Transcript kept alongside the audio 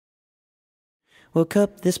Woke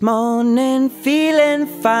up this morning feeling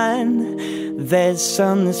fine. There's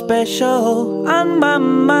something special on my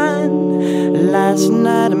mind. Last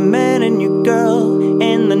night I met a new girl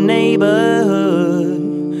in the neighborhood.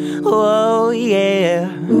 Oh yeah.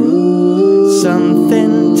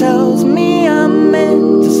 Something tells me I'm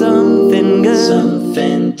into something good.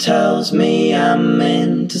 Something tells me I'm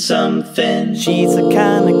into something. She's the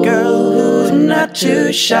kind of girl who's not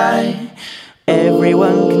too shy.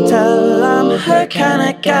 Everyone can tell I'm her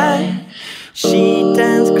kind of guy. She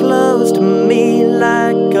danced close to me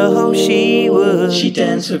like I hope she would. She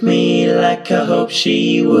danced with me like I hope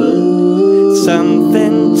she would.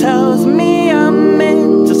 Something tells me I'm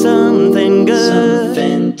into something good.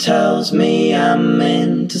 Something tells me I'm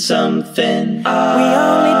into something. We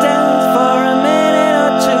only danced for a minute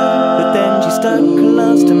or two, but then she stuck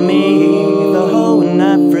close to me the whole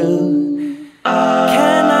night through.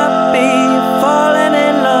 Can I be falling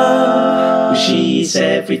in love? She's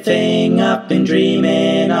everything I've been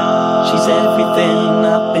dreaming of. She's everything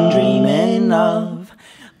I've been dreaming of.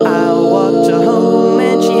 I walked her home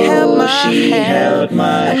and she held my hand.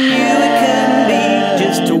 I knew it couldn't be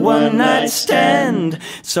just a one-night stand.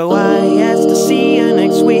 So I asked to see her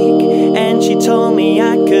next week and she told me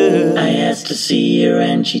I could. I asked to see her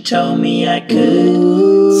and she told me I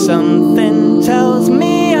could. Something tells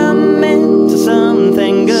me I'm into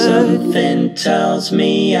something good. Something tells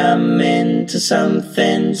me I'm into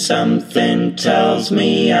something. Something tells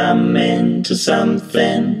me I'm into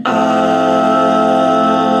something.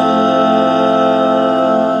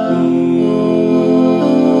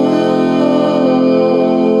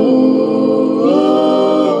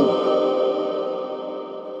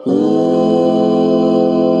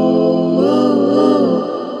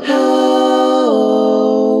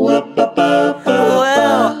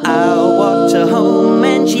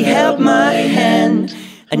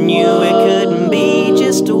 I knew it couldn't be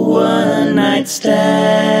just a one-night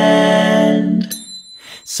stand.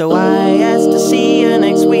 So I asked to see her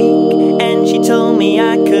next week and she told me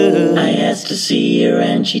I could. I asked to see her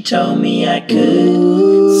and she told me I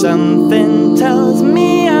could. Something tells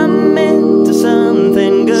me I'm into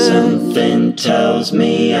something good. Something tells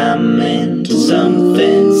me I'm into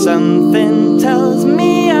something. Something tells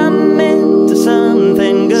me I'm into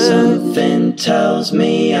something good. Something tells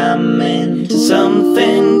me I'm into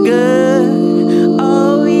something good.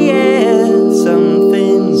 Oh yeah,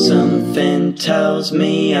 something tells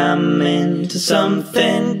me I'm into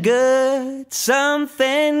something good.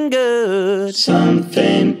 Something good.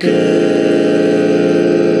 Something good.